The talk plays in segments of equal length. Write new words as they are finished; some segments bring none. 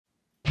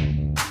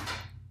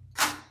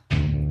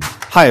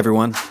Hi,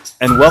 everyone,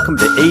 and welcome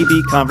to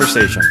AB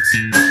Conversations,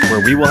 where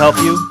we will help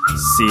you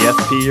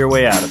CFP your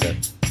way out of it.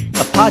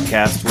 A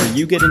podcast where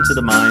you get into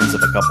the minds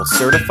of a couple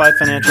certified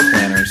financial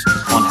planners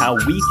on how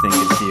we think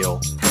and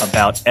feel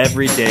about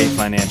everyday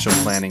financial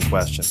planning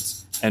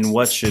questions and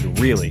what should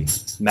really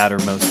matter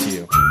most to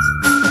you.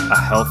 A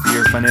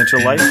healthier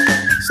financial life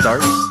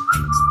starts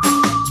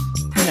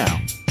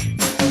now.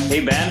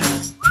 Hey, Ben.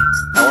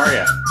 How are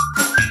you?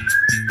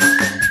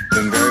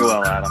 Doing very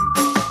well, Adam.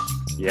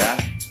 Yeah.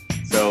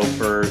 So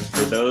for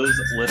those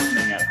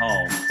listening at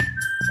home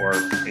or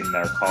in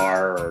their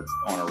car or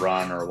on a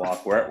run or a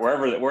walk,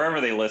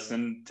 wherever they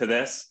listen to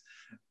this,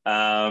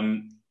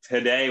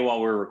 today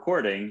while we're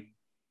recording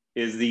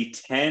is the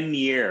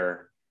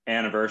 10-year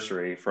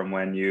anniversary from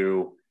when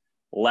you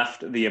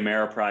left the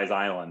Ameriprise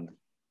Island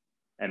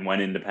and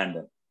went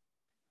independent.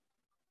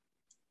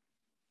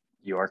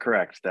 You are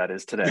correct. That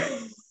is today.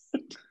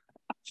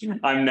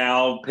 I'm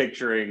now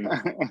picturing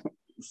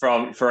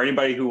for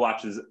anybody who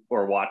watches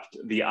or watched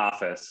The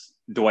Office,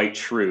 Dwight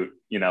Schrute,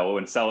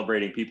 when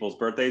celebrating people's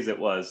birthdays, it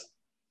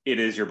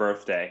is your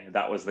birthday.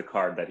 That was the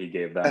card that he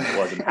gave them. It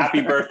wasn't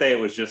happy birthday. It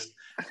was just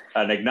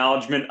an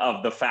acknowledgement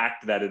of the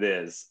fact that it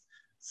is.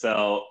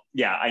 So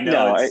yeah, I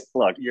know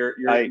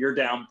you're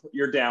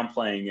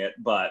downplaying it,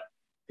 but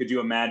could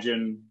you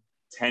imagine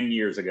 10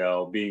 years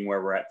ago being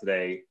where we're at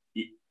today?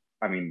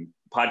 I mean,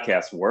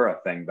 podcasts were a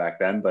thing back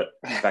then, but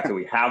the fact that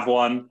we have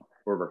one,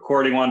 we're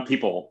recording one,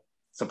 people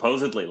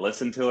supposedly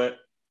listen to it.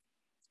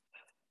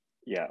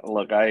 Yeah,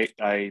 look,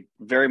 I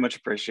very much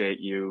appreciate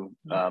you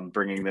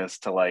bringing this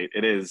to light.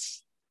 You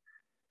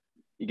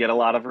get a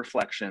lot of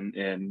reflection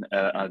in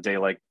a day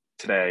like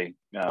today.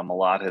 A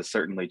lot has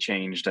certainly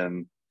changed,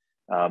 and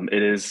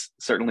it is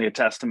certainly a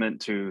testament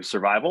to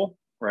survival,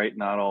 right?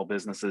 Not all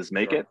businesses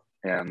make it.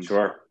 And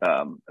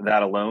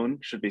that alone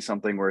should be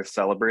something worth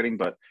celebrating,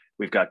 but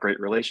we've got great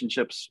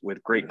relationships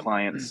with great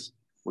clients.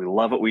 We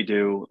love what we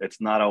do.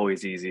 It's not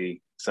always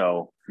easy.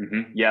 So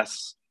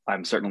yes,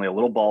 I'm certainly a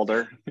little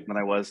balder than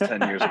I was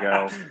 10 years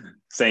ago.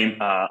 Same.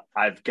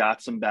 I've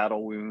got some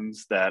battle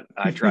wounds that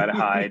I try to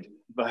hide,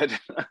 but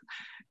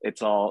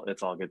it's all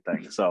good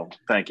things. So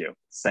thank you.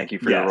 Thank you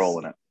for your role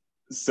in it.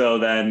 So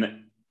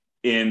then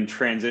in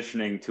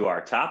transitioning to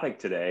our topic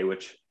today,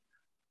 which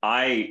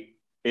it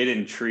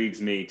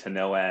intrigues me to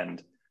no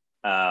end.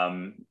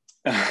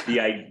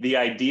 The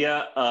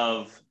idea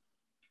of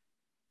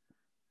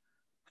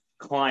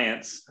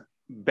clients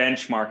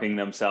benchmarking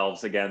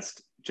themselves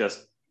against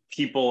just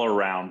people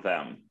around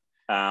them.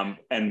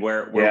 And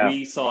where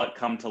we saw it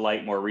come to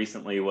light more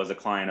recently was a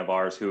client of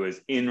ours who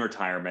is in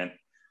retirement,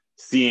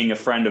 seeing a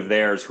friend of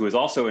theirs who is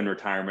also in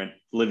retirement,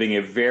 living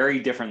a very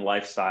different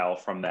lifestyle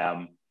from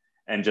them,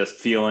 and just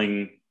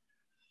feeling,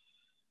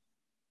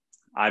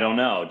 I don't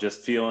know,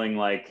 just feeling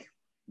like,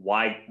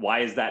 why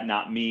is that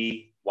not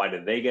me? Why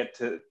did they get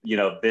to,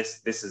 this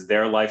is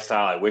their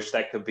lifestyle. I wish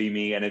that could be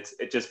me. And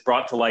it just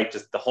brought to light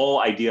just the whole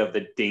idea of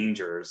the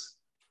dangers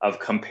of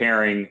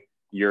comparing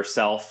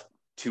yourself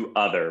to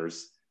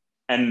others.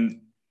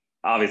 And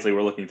obviously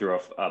we're looking through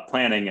a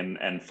planning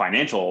and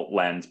financial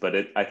lens, but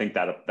I think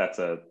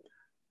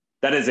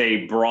that is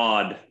a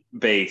broad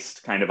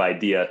based kind of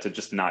idea to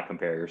just not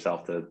compare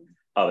yourself to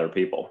other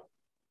people.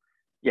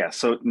 Yeah.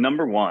 So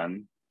number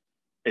one,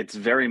 it's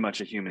very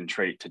much a human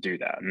trait to do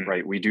that,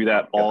 right? We do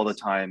that all the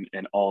time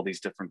in all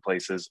these different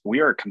places. We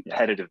are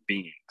competitive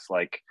beings.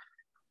 Like,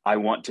 I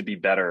want to be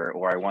better,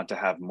 or I want to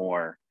have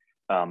more.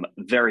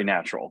 Very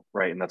natural,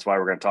 right? And that's why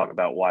we're going to talk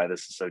about why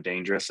this is so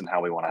dangerous and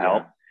how we want to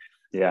help.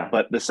 Yeah.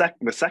 But the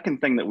second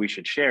thing that we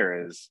should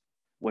share is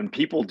when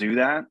people do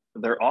that,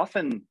 they're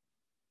often,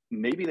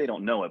 maybe they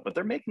don't know it, but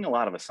they're making a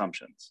lot of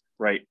assumptions,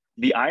 right?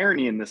 The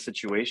irony in this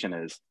situation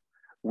is,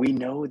 we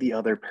know the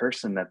other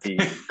person that the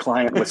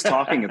client was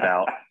talking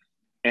about,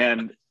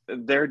 and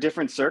there are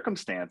different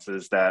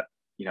circumstances that,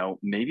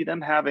 maybe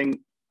them having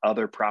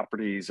other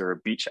properties or a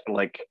beach,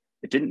 like,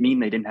 it didn't mean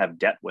they didn't have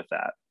debt with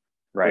that.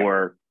 Right.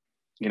 Or,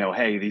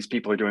 hey, these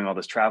people are doing all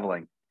this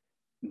traveling.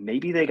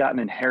 Maybe they got an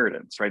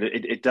inheritance, right?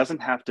 It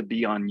doesn't have to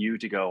be on you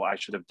to go, I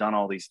should have done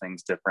all these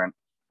things different.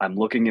 I'm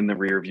looking in the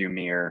rear view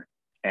mirror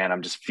and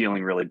I'm just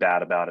feeling really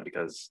bad about it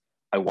because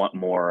I want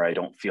more. I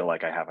don't feel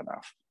like I have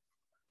enough.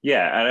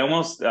 Yeah, and I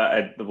almost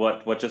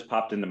what just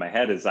popped into my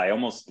head is I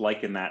almost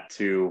liken that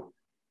to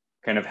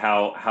kind of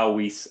how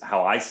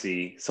I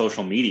see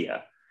social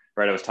media,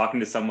 right? I was talking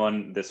to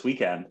someone this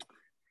weekend,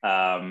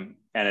 and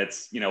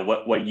it's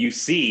what you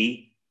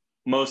see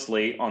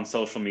mostly on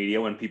social media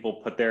when people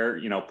put their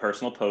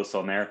personal posts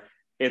on there.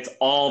 It's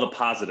all the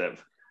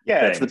positive.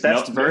 Yeah, things. It's the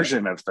best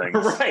version of things.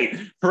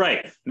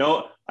 Right.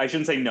 No, I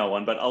shouldn't say no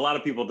one, but a lot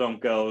of people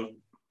don't go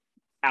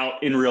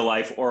out in real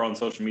life or on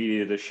social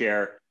media to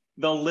share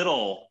the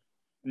little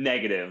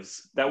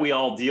negatives that we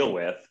all deal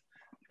with.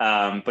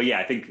 But yeah,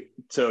 I think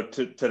so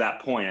to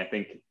that point, I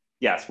think,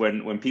 yes,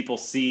 when people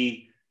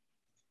see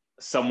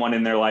someone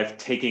in their life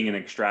taking an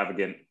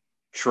extravagant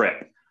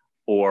trip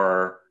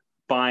or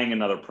buying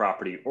another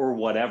property or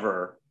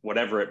whatever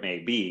it may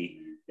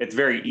be, it's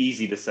very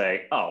easy to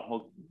say, oh,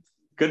 well,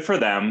 good for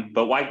them,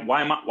 but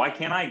why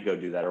can't I go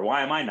do that? Or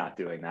why am I not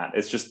doing that?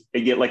 It's just,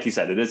 like you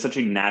said, it is such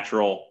a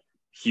natural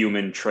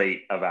human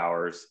trait of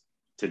ours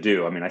to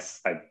do. I mean,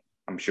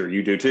 I'm sure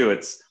you do too.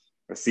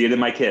 I see it in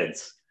my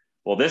kids.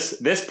 Well,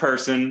 this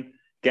person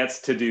gets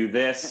to do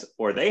this,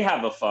 or they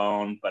have a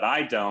phone, but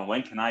I don't.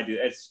 When can I do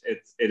it?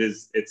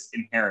 It's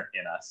inherent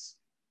in us.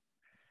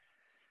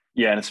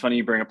 Yeah, and it's funny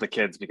you bring up the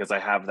kids, because I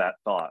have that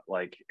thought.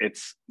 Like,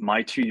 it's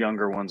my two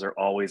younger ones are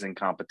always in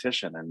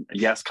competition, and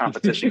yes,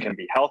 competition can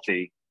be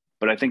healthy,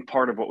 but I think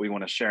part of what we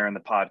want to share in the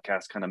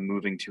podcast, kind of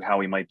moving to how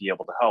we might be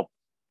able to help,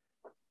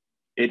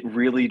 it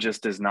really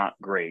just is not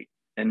great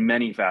in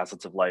many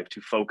facets of life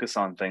to focus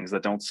on things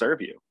that don't serve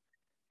you.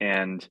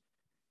 And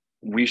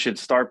we should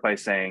start by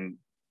saying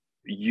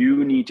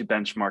you need to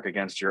benchmark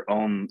against your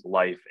own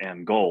life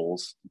and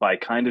goals by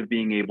kind of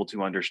being able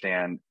to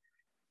understand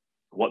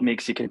what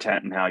makes you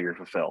content and how you're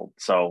fulfilled.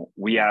 So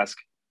we ask,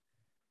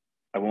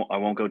 I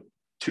won't go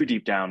too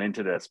deep down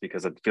into this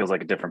because it feels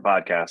like a different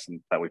podcast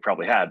that we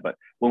probably had. But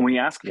when we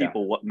ask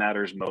people what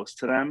matters most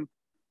to them,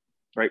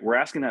 right, we're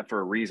asking that for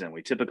a reason.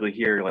 We typically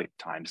hear like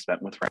time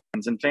spent with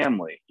friends and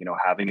family,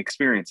 having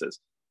experiences.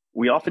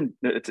 We often,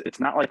 it's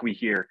not like we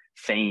hear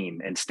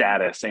fame and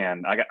status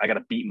and I got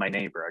to beat my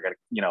neighbor. I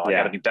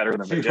got to be better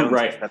than the Joneses.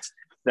 Right. That's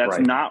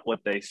right. not what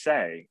they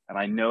say. And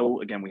I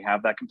know, again, we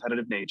have that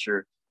competitive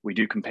nature. We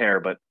do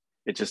compare, but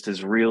it just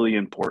is really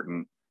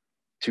important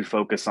to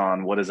focus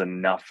on what is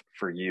enough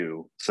for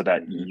you so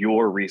that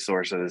your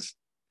resources,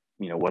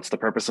 what's the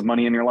purpose of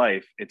money in your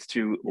life? It's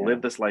to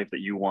live this life that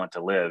you want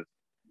to live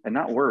and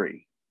not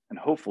worry, and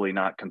hopefully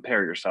not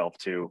compare yourself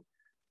to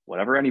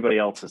whatever anybody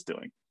else is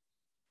doing.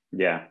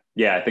 Yeah.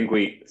 I think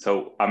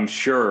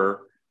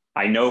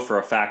I know for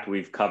a fact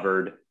we've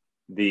covered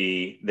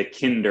the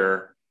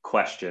kinder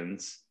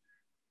questions.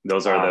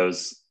 Those are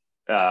those,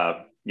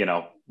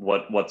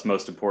 what's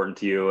most important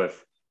to you.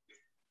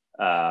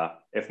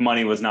 If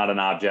money was not an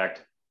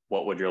object,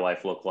 what would your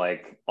life look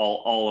like?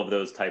 All of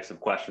those types of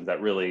questions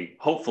that really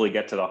hopefully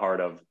get to the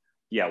heart of,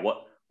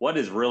 what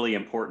is really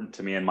important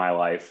to me in my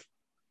life?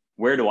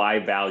 Where do I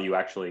value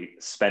actually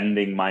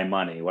spending my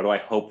money? What do I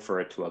hope for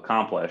it to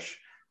accomplish?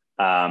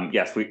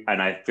 Yes,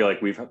 and I feel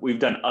like we've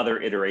done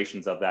other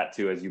iterations of that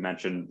too, as you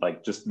mentioned,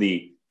 like just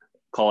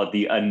call it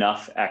the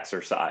enough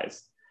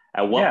exercise.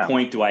 At what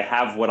point do I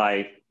have what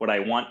I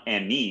want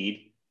and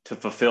need to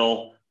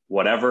fulfill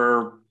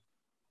whatever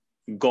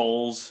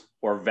goals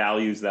or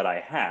values that I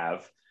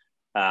have?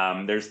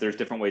 There's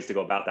different ways to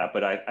go about that,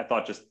 but I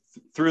thought just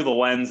through the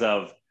lens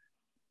of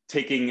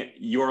taking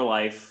your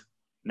life,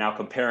 now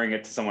comparing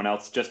it to someone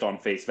else just on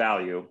face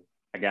value,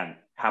 again,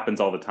 happens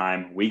all the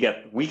time. We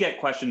get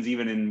questions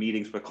even in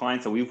meetings with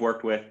clients that we've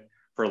worked with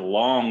for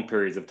long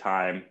periods of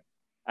time.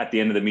 At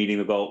the end of the meeting,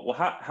 they'll go,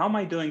 well, how am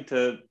I doing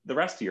to the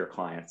rest of your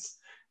clients?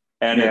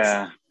 And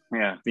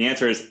the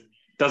answer is,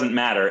 doesn't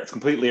matter. It's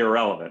completely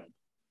irrelevant.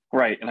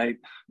 Right. And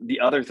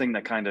the other thing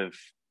that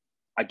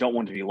I don't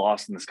want to be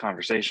lost in this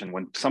conversation,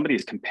 when somebody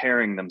is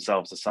comparing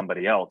themselves to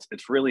somebody else,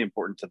 it's really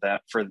important to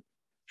that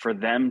for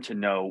them to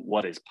know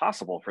what is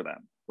possible for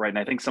them. Right. And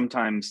I think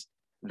sometimes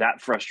that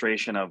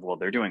frustration of, well,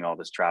 they're doing all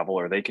this travel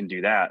or they can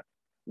do that,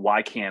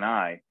 why can't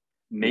I?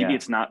 Maybe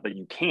it's not that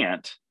you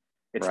can't,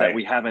 it's that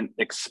we haven't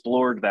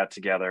explored that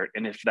together.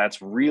 And if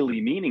that's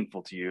really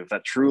meaningful to you, if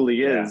that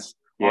truly is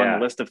on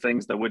the list of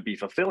things that would be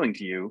fulfilling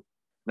to you,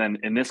 then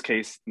in this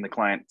case, in the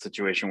client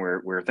situation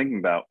we're thinking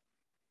about,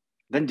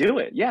 then do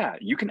it. Yeah,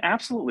 you can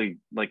absolutely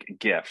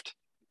gift.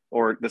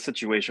 Or the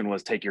situation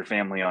was take your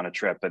family on a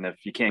trip. And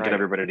if you can't get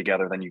everybody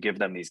together, then you give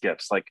them these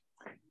gifts.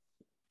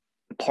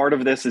 Part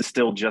of this is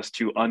still just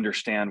to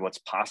understand what's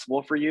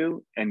possible for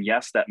you. And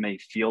yes, that may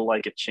feel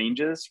like it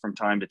changes from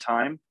time to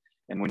time.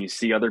 And when you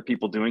see other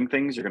people doing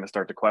things, you're going to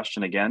start to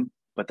question again.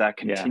 But that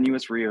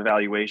continuous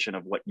reevaluation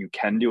of what you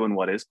can do and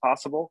what is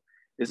possible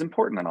is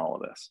important in all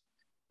of this.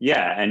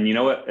 Yeah. And you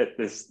know what,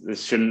 this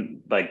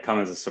shouldn't come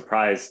as a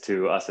surprise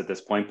to us at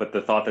this point, but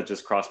the thought that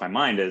just crossed my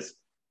mind is,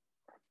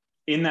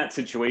 in that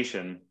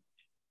situation,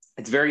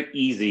 it's very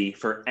easy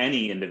for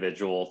any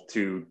individual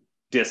to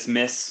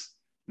dismiss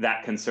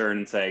that concern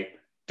and say,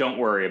 don't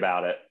worry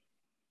about it.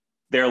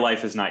 Their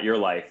life is not your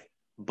life.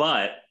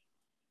 But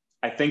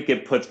I think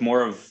it puts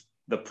more of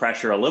the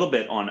pressure a little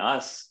bit on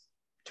us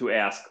to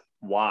ask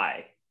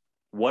why.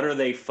 What are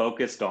they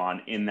focused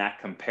on in that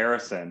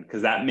comparison?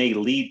 Because that may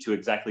lead to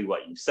exactly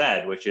what you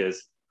said, which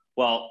is,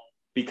 well,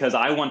 because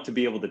I want to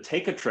be able to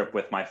take a trip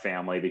with my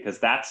family because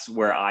that's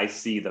where I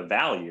see the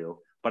value,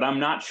 but I'm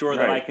not sure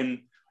that I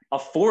can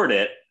afford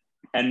it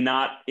and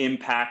not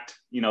impact,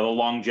 the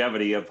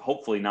longevity of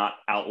hopefully not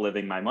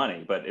outliving my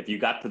money. But if you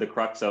got to the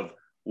crux of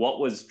what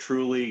was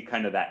truly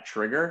kind of that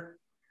trigger,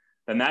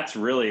 then that's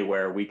really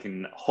where we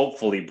can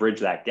hopefully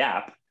bridge that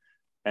gap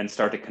and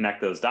start to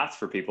connect those dots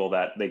for people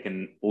that they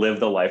can live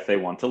the life they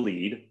want to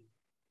lead,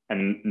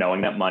 and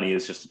knowing that money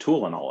is just a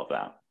tool in all of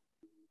that.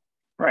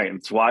 Right.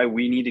 It's why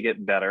we need to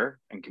get better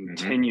and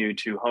continue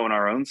to hone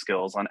our own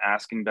skills on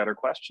asking better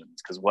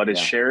questions, because what is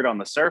shared on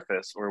the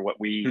surface, or what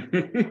we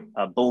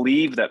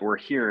believe that we're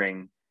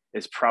hearing,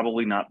 is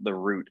probably not the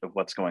root of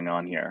what's going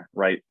on here,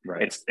 right?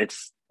 Right.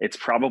 It's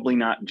probably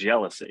not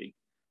jealousy,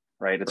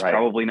 right? It's Right.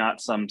 probably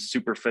not some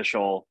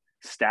superficial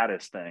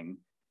status thing.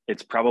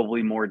 It's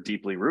probably more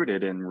deeply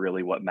rooted in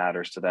really what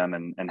matters to them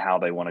and how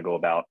they want to go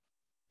about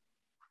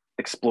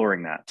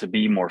exploring that to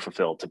be more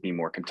fulfilled, to be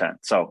more content.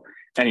 So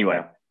anyway,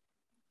 Yeah.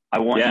 I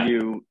want Yeah.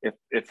 you,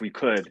 if we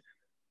could,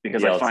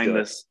 because Yeah, I let's find do it.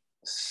 this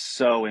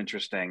so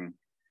interesting.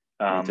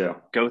 Me too.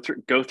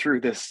 Go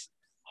through this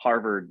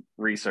Harvard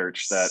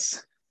research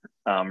that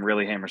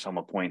really hammers home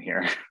a point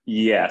here.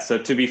 Yeah. So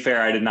to be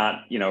fair, I did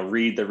not,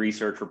 read the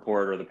research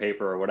report or the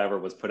paper or whatever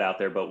was put out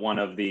there, but one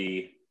of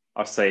the,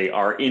 I'll say,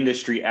 our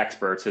industry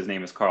experts, his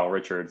name is Carl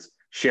Richards,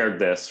 shared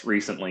this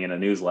recently in a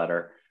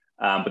newsletter.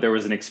 But there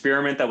was an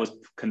experiment that was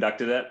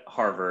conducted at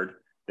Harvard.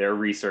 Their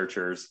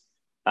researchers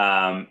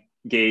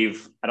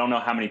gave, I don't know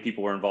how many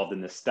people were involved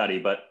in this study,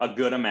 but a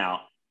good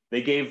amount.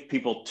 They gave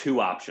people two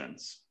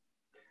options.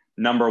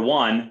 Number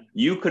one,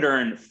 you could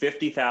earn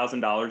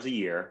 $50,000 a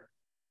year,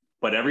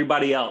 but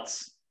everybody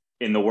else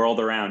in the world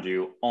around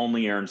you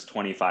only earns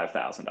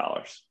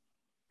 $25,000.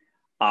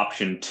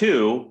 Option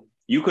two,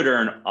 you could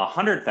earn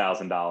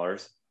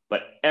 $100,000,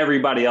 but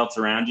everybody else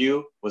around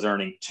you was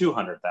earning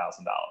 $200,000.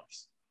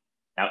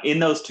 Now, in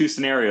those two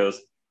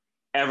scenarios,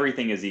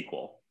 everything is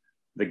equal.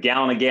 The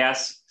gallon of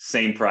gas,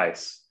 same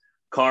price.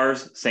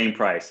 Cars, same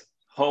price.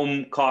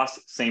 Home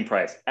costs, same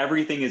price.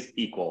 Everything is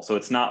equal. So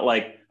it's not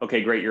like,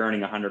 okay, great, you're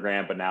earning 100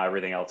 grand, but now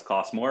everything else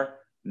costs more.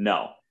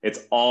 No,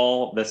 it's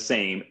all the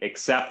same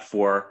except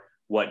for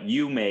what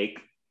you make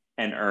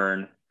and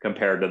earn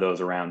compared to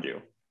those around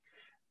you.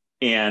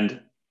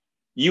 And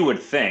you would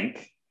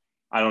think,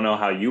 I don't know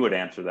how you would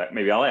answer that.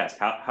 Maybe I'll ask,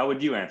 how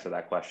would you answer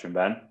that question,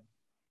 Ben?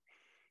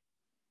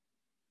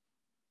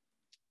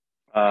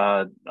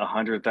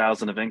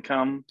 100,000 of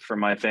income for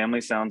my family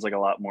sounds like a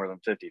lot more than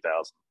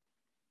 50,000.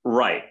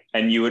 Right.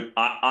 And you would,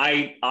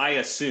 I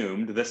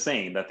assumed the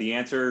same, that the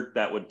answer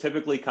that would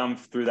typically come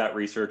through that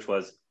research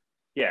was,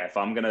 yeah, if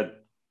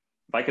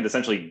I could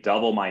essentially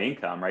double my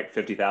income, right?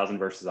 50,000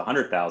 versus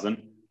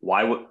 100,000,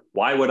 why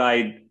would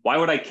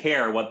I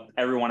care what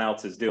everyone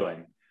else is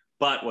doing?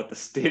 But what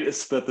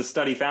the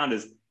study found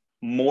is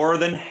more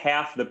than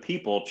half the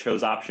people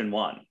chose option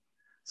one.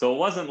 So it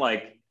wasn't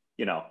like,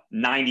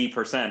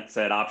 90%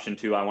 said option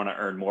two, I want to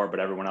earn more, but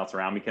everyone else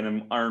around me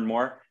can earn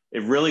more.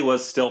 It really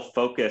was still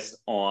focused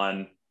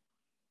on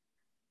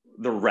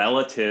the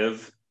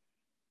relative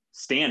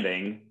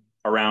standing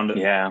around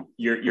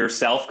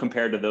yourself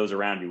compared to those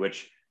around you,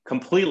 which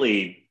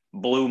completely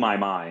blew my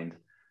mind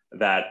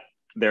that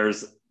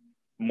there's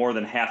more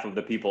than half of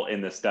the people in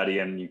this study,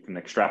 and you can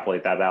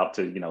extrapolate that out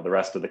to, the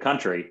rest of the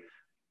country,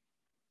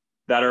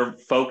 that are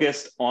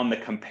focused on the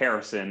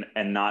comparison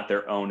and not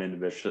their own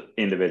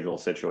individual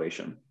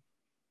situation.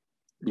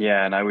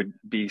 Yeah. And I would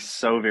be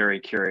so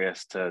very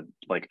curious to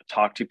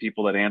talk to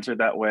people that answered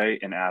that way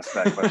and ask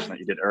that question that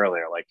you did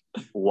earlier. Like,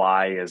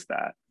 why is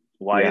that?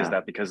 Why is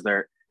that? Because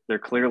there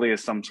clearly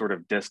is some sort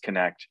of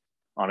disconnect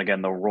on,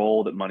 again, the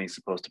role that money's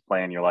supposed to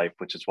play in your life,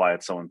 which is why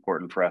it's so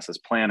important for us as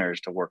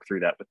planners to work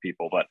through that with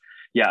people. But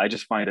yeah, I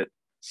just find it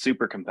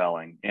super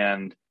compelling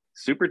and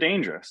super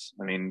dangerous.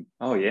 I mean,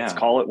 let's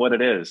call it what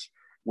it is.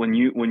 When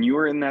you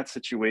are in that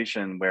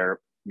situation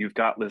where you've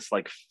got this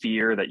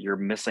fear that you're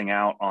missing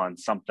out on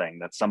something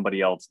that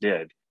somebody else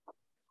did,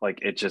 I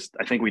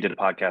think we did a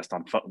podcast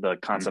on the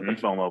concept of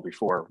FOMO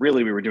before.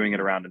 Really, we were doing it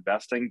around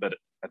investing, but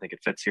I think it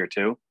fits here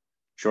too.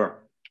 Sure.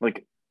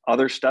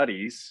 Other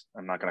studies,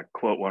 I'm not going to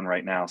quote one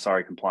right now,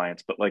 sorry,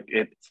 compliance, but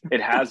it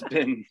has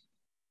been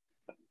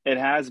it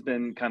has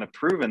been kind of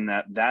proven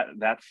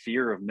that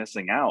fear of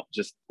missing out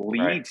just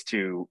leads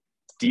to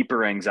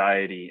deeper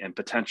anxiety and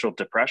potential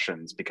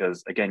depressions,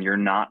 because again, you're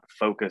not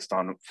focused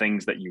on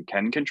things that you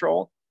can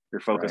control,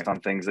 you're focused on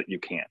things that you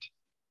can't.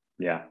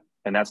 Yeah.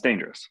 And that's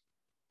dangerous.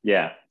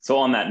 Yeah. So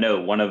on that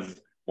note, one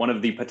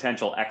of the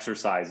potential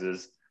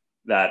exercises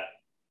that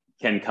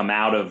can come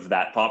out of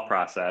that thought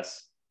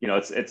process,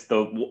 it's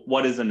the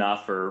what is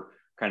enough, or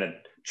kind of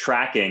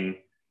tracking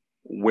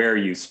where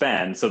you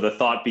spend. So the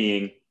thought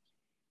being,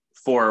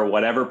 for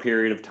whatever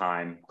period of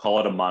time, call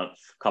it a month,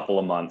 couple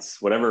of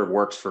months, whatever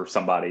works for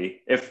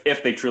somebody,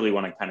 if they truly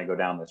want to kind of go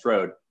down this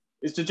road,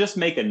 is to just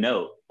make a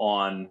note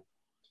on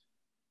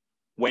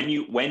when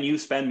you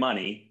spend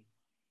money,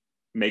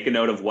 make a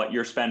note of what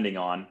you're spending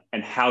on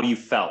and how you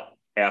felt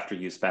after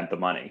you spent the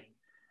money.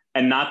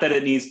 And not that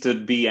it needs to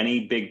be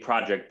any big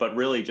project, but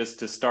really just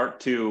to start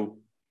to,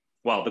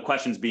 well, the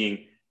questions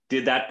being,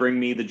 did that bring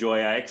me the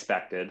joy I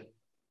expected?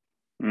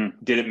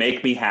 Did it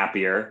make me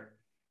happier?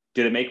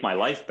 Did it make my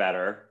life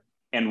better?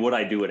 And would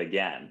I do it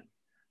again?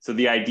 So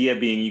the idea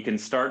being, you can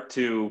start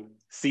to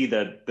see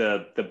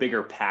the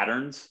bigger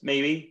patterns,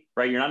 maybe,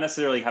 right? You're not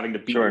necessarily having to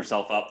beat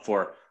yourself up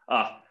for,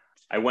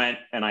 I went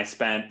and I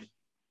spent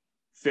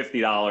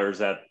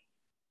 $50 at,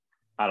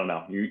 I don't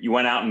know, you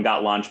went out and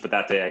got lunch, but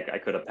that day I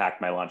could have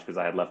packed my lunch because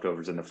I had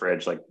leftovers in the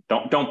fridge.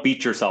 Don't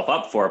beat yourself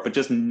up for it, but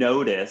just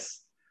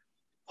notice,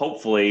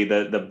 hopefully,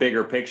 the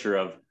bigger picture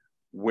of,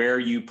 where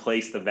you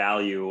place the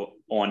value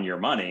on your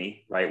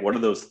money, right? What are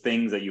those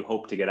things that you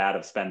hope to get out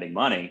of spending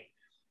money?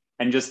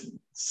 And just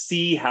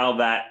see how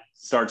that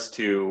starts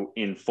to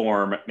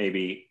inform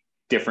maybe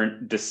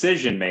different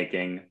decision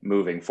making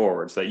moving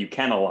forward, so that you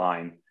can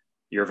align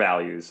your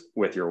values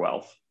with your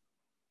wealth.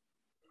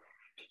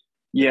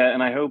 Yeah,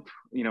 and I hope,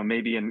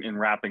 maybe in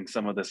wrapping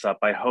some of this up,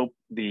 I hope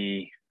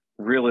the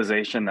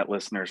realization that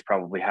listeners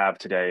probably have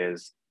today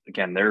is,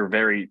 again, there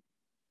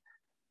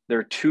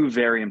are two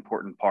very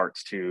important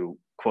parts to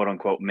quote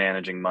unquote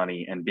managing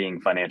money and being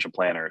financial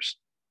planners.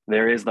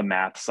 There is the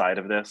math side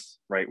of this,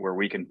 right? Where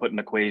we can put an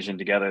equation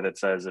together that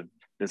says, if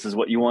this is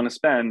what you want to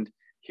spend,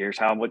 here's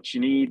how much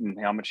you need and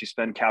how much you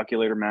spend,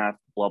 calculator math,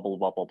 blah, blah,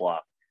 blah, blah, blah.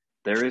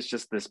 There is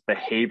just this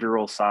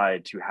behavioral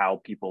side to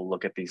how people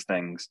look at these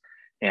things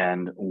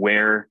and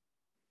where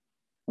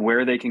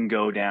they can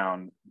go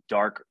down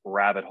dark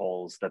rabbit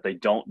holes that they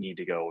don't need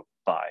to go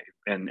by.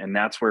 And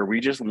that's where we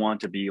just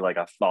want to be like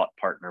a thought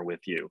partner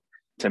with you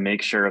to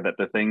make sure that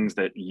the things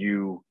that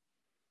you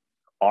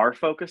are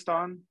focused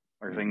on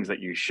are things that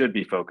you should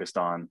be focused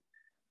on.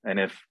 And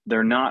if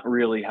they're not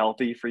really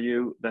healthy for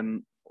you,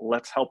 then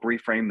let's help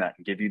reframe that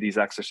and give you these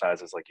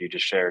exercises like you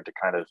just shared to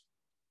kind of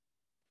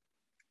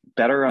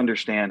better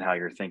understand how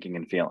you're thinking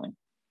and feeling.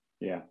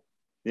 Yeah.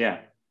 Yeah.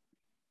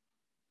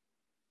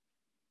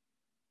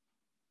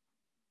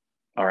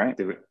 All right.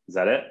 Is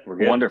that it? We're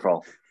good.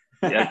 Wonderful.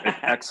 Yeah,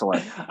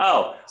 excellent.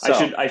 Oh, so,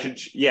 I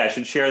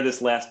should share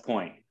this last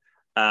point.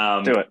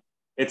 Do it.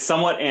 It's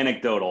somewhat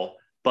anecdotal,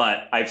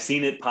 but I've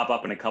seen it pop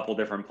up in a couple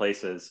different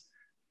places.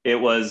 It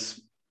was,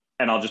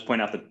 and I'll just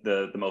point out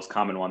the most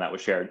common one that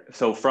was shared.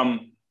 So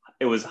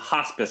it was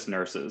hospice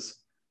nurses.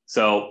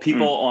 So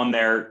people on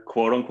their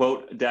quote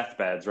unquote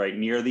deathbeds, right,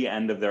 near the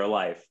end of their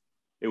life,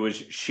 it was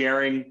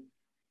sharing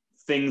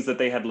things that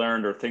they had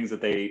learned or things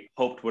that they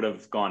hoped would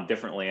have gone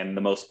differently. And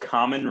the most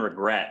common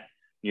regret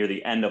near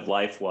the end of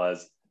life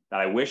was that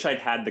I wish I'd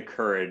had the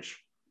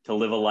courage to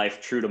live a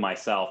life true to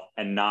myself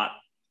and not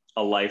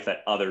a life that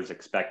others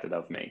expected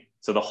of me.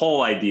 So the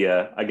whole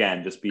idea,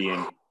 again, just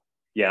being,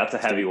 yeah, that's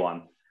a heavy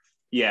one.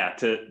 Yeah,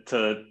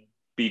 to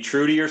be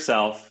true to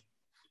yourself,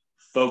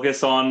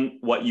 focus on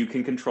what you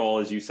can control,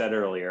 as you said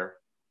earlier,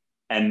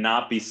 and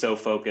not be so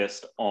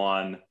focused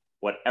on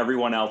what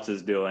everyone else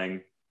is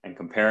doing and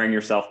comparing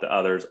yourself to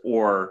others,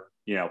 or,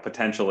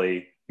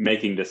 potentially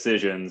making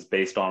decisions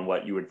based on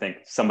what you would think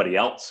somebody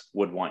else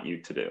would want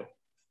you to do.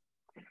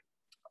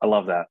 I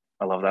love that.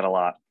 I love that a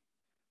lot.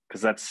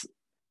 Because that's,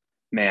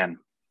 man,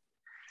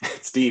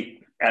 it's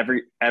deep.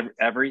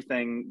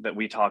 Everything that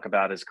we talk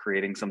about is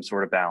creating some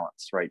sort of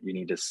balance, right? You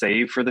need to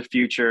save for the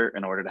future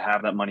in order to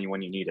have that money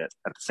when you need it.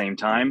 At the same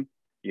time,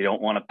 you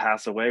don't want to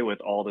pass away with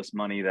all this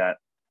money that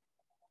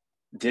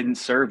didn't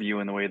serve you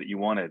in the way that you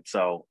wanted.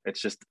 So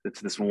it's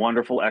this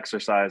wonderful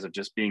exercise of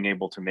just being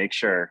able to make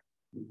sure,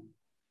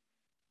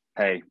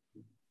 hey,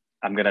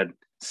 I'm going to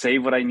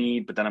save what I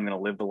need, but then I'm going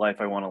to live the life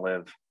I want to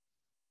live.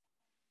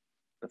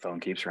 The phone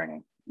keeps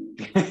ringing.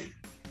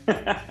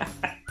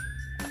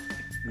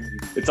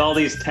 It's all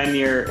these 10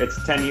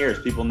 years.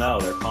 People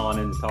know they're calling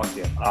in to talk to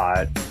you.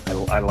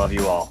 I love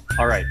you all.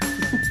 All right.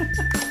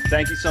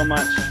 Thank you so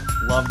much.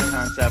 Love the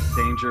concept.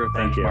 Danger of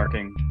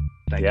benchmarking.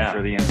 Thank you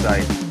for the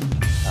insight.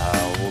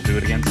 We'll do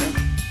it again soon.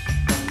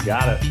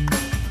 Got it.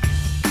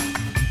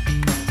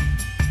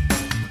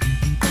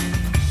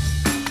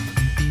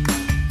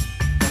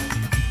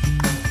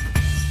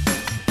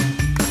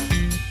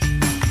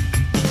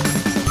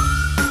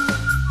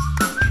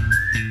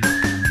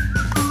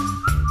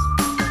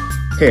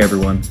 Hey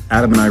everyone,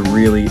 Adam and I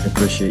really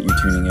appreciate you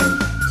tuning in.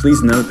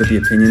 Please note that the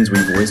opinions we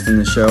voiced in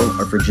the show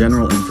are for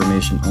general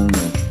information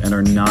only and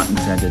are not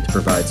intended to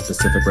provide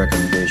specific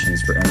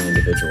recommendations for any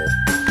individual.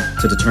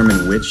 To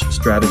determine which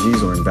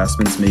strategies or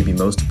investments may be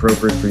most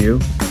appropriate for you,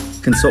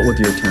 consult with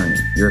your attorney,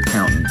 your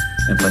accountant,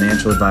 and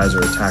financial advisor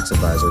or tax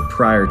advisor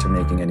prior to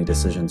making any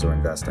decisions or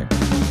investing.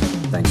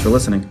 Thanks for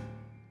listening.